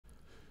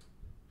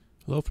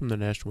Hello from the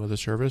National Weather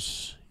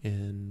Service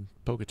in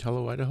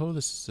Pocatello, Idaho.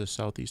 This is the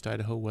Southeast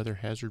Idaho Weather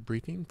Hazard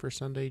Briefing for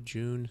Sunday,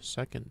 June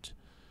 2nd.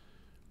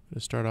 I'm going to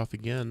start off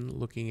again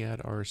looking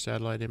at our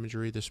satellite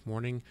imagery this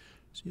morning.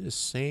 See the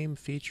same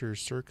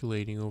features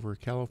circulating over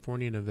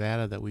California and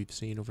Nevada that we've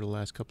seen over the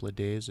last couple of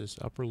days. This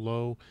upper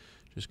low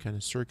just kind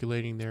of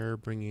circulating there,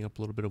 bringing up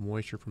a little bit of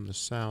moisture from the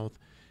south.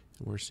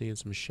 And we're seeing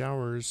some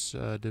showers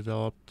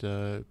developed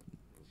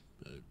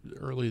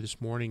early this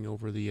morning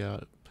over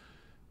the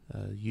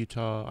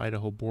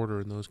Utah-Idaho border,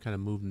 and those kind of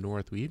moved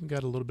north. We even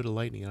got a little bit of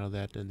lightning out of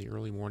that in the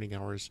early morning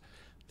hours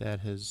that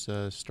has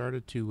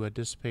started to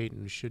dissipate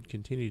and should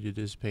continue to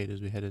dissipate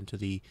as we head into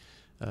the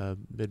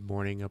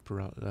mid-morning up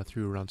around,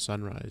 through around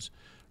sunrise.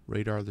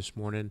 Radar this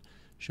morning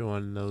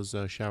showing those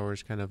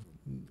showers kind of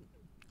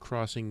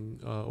crossing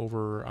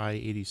over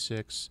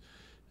I-86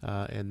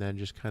 and then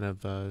just kind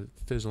of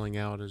fizzling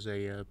out as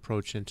they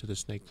approach into the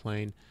Snake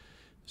Plain.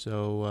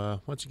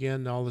 So once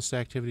again, all this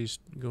activity is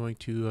going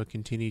to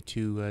continue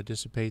to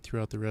dissipate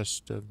throughout the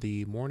rest of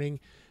the morning.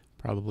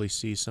 Probably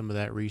see some of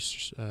that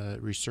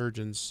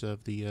resurgence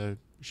of the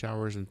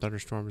showers and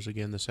thunderstorms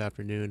again this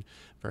afternoon,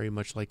 very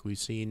much like we've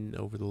seen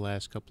over the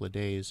last couple of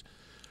days.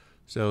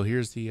 So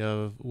here's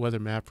the weather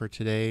map for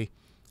today.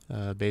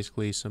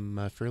 Basically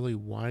some fairly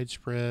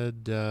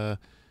widespread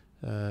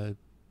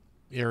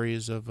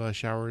areas of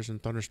showers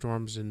and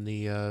thunderstorms in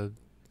the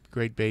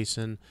Great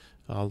Basin,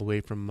 all the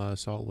way from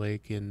Salt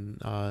Lake and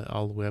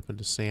all the way up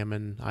into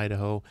Salmon,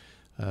 Idaho.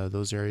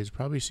 Those areas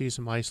probably see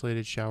some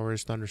isolated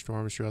showers,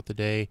 thunderstorms throughout the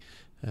day.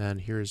 And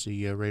here's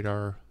the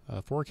radar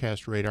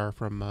forecast radar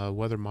from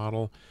Weather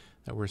Model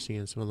that we're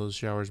seeing some of those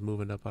showers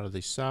moving up out of the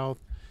south,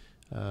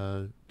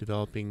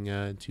 developing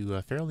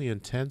into fairly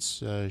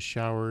intense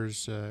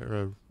showers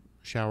and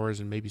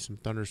maybe some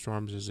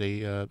thunderstorms as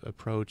they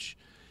approach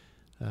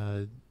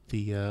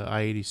the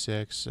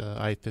I-86,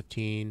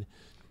 I-15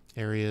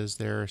 areas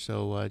there.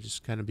 So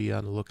just kind of be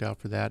on the lookout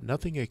for that.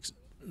 Nothing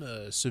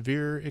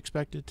severe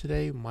expected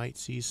today. Might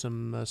see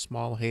some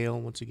small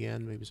hail once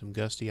again, maybe some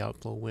gusty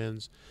outflow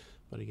winds,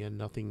 but again,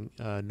 nothing,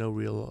 no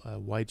real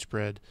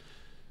widespread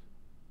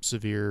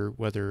severe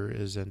weather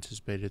is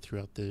anticipated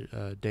throughout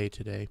the day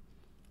today.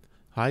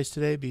 Highs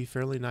today be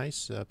fairly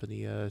nice, up in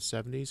the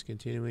 70s,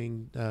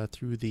 continuing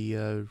through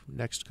the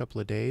next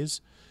couple of days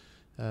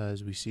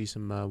as we see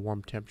some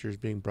warm temperatures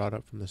being brought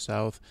up from the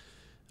south.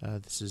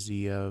 This is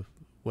the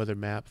weather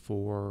map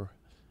for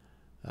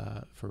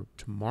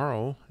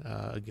tomorrow.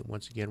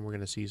 Once again, we're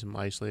going to see some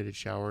isolated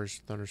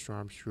showers,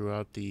 thunderstorms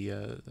throughout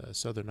the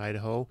southern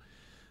Idaho.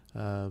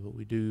 But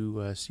we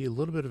do see a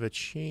little bit of a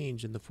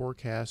change in the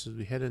forecast as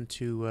we head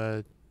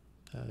into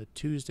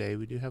Tuesday.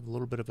 We do have a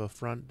little bit of a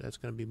front that's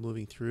going to be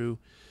moving through.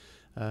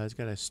 It's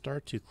going to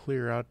start to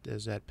clear out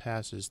as that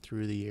passes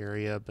through the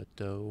area, but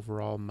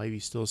overall, maybe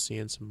still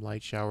seeing some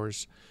light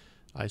showers,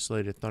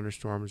 isolated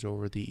thunderstorms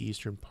over the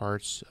eastern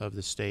parts of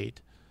the state.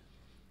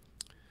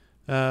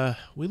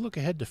 We look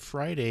ahead to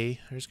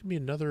Friday. There's going to be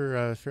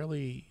another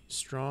fairly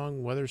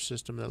strong weather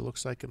system that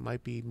looks like it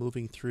might be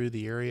moving through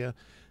the area.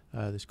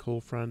 This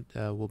cold front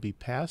will be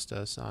past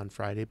us on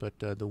Friday, but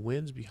the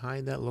winds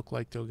behind that look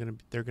like they're going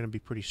to be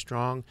pretty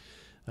strong.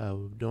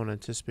 We don't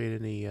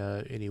anticipate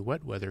any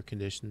wet weather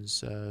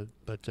conditions,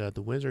 but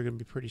the winds are going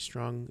to be pretty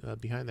strong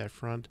behind that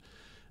front.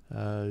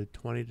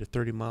 20 to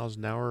 30 miles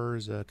an hour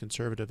is a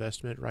conservative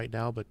estimate right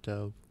now, but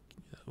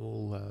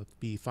we'll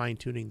be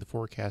fine-tuning the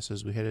forecast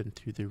as we head in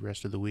through the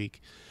rest of the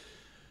week.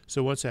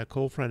 So once that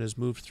cold front has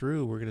moved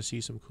through, we're going to see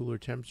some cooler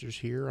temperatures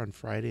here on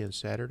Friday and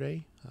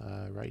Saturday.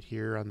 Right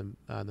here on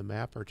the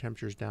map, our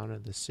temperatures down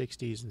in the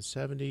 60s and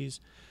 70s,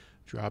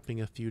 dropping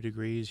a few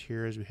degrees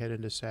here as we head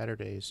into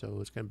Saturday. So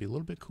it's going to be a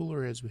little bit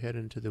cooler as we head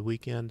into the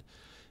weekend,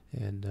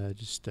 and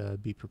just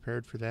be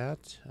prepared for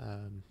that.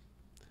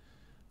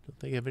 Don't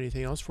think I have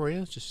anything else for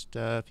you. Just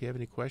if you have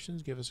any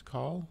questions, give us a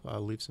call.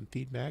 Leave some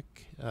feedback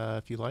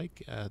if you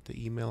like at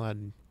the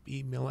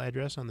email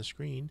address on the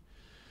screen,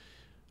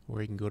 or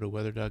you can go to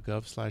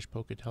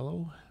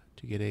weather.gov/Pocatello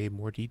to get a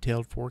more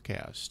detailed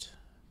forecast.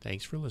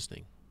 Thanks for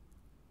listening.